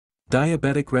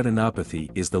Diabetic retinopathy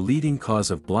is the leading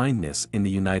cause of blindness in the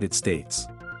United States.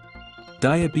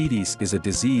 Diabetes is a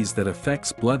disease that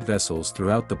affects blood vessels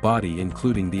throughout the body,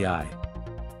 including the eye.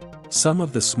 Some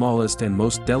of the smallest and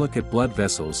most delicate blood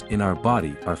vessels in our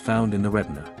body are found in the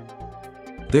retina.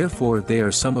 Therefore, they are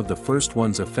some of the first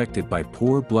ones affected by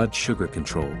poor blood sugar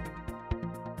control.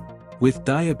 With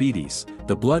diabetes,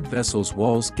 the blood vessels'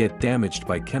 walls get damaged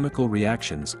by chemical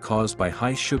reactions caused by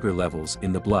high sugar levels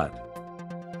in the blood.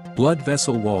 Blood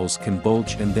vessel walls can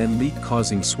bulge and then leak,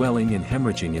 causing swelling and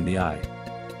hemorrhaging in the eye.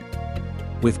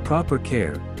 With proper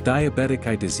care, diabetic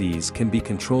eye disease can be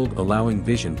controlled, allowing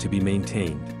vision to be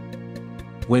maintained.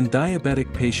 When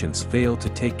diabetic patients fail to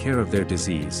take care of their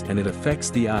disease and it affects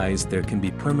the eyes, there can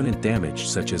be permanent damage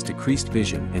such as decreased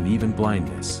vision and even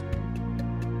blindness.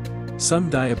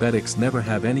 Some diabetics never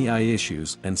have any eye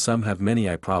issues and some have many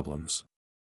eye problems.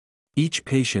 Each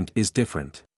patient is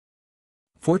different.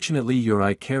 Fortunately, your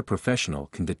eye care professional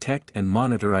can detect and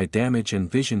monitor eye damage and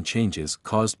vision changes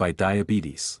caused by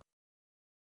diabetes.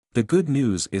 The good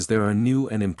news is there are new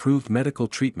and improved medical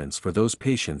treatments for those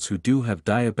patients who do have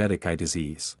diabetic eye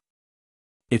disease.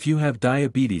 If you have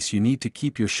diabetes, you need to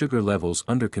keep your sugar levels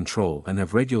under control and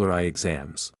have regular eye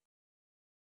exams.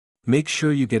 Make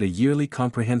sure you get a yearly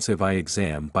comprehensive eye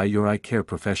exam by your eye care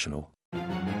professional.